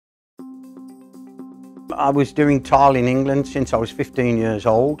I was doing tile in England since I was 15 years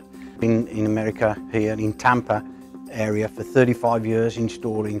old. Been in America here in Tampa area for 35 years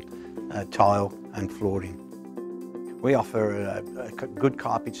installing tile and flooring. We offer a good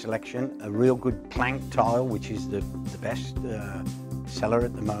carpet selection, a real good plank tile, which is the best seller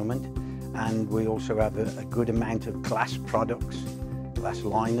at the moment. And we also have a good amount of glass products, glass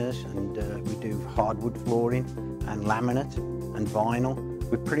liners, and we do hardwood flooring and laminate and vinyl.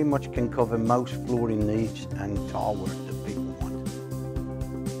 We pretty much can cover most flooring needs and tile work that people want.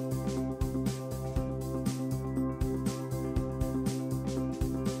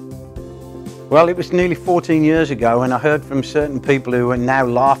 Well, it was nearly 14 years ago, and I heard from certain people who now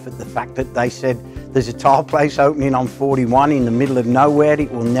laugh at the fact that they said, there's a tile place opening on 41 in the middle of nowhere,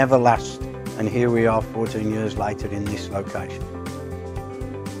 it will never last. And here we are 14 years later in this location.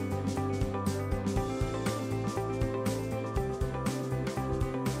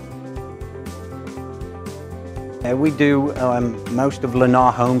 We do most of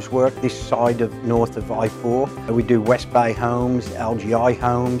Lennar Homes work this side of north of I-4. We do West Bay Homes, LGI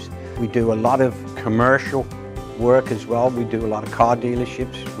Homes. We do a lot of commercial work as well. We do a lot of car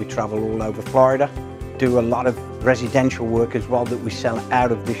dealerships. We travel all over Florida. Do a lot of residential work as well that we sell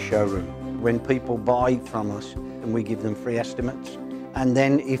out of this showroom. When people buy from us, and we give them free estimates. And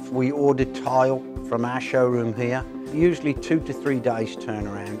then if we order tile from our showroom here, usually 2 to 3 days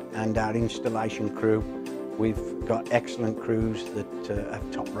turnaround, and our installation crew, we've got excellent crews that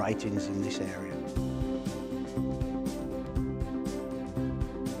have top ratings in this area.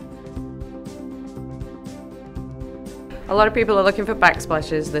 A lot of people are looking for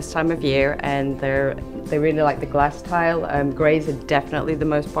backsplashes this time of year, and they really like the glass tile. Greys are definitely the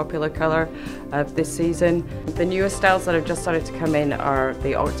most popular colour of this season. The newer styles that have just started to come in are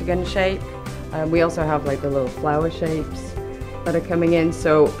the octagon shape. We also have like the little flower shapes that are coming in,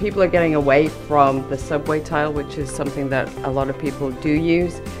 so people are getting away from the subway tile, which is something that a lot of people do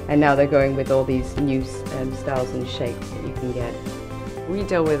use, and now they're going with all these new styles and shapes that you can get. We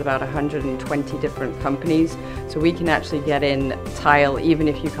deal with about 120 different companies, so we can actually get in tile even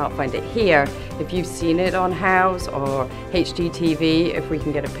if you can't find it here. If you've seen it on House or HGTV, if we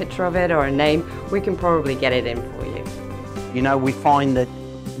can get a picture of it or a name, we can probably get it in for you. You know, we find that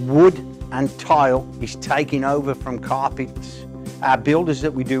wood and tile is taking over from carpets. Our builders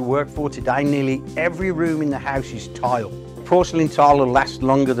that we do work for today, nearly every room in the house is tile. Porcelain tile will last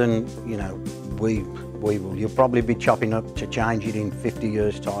longer than, you know, we will. You'll probably be chopping up to change it in 50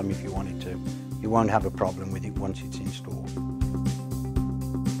 years' time if you wanted to. You won't have a problem with it once it's installed.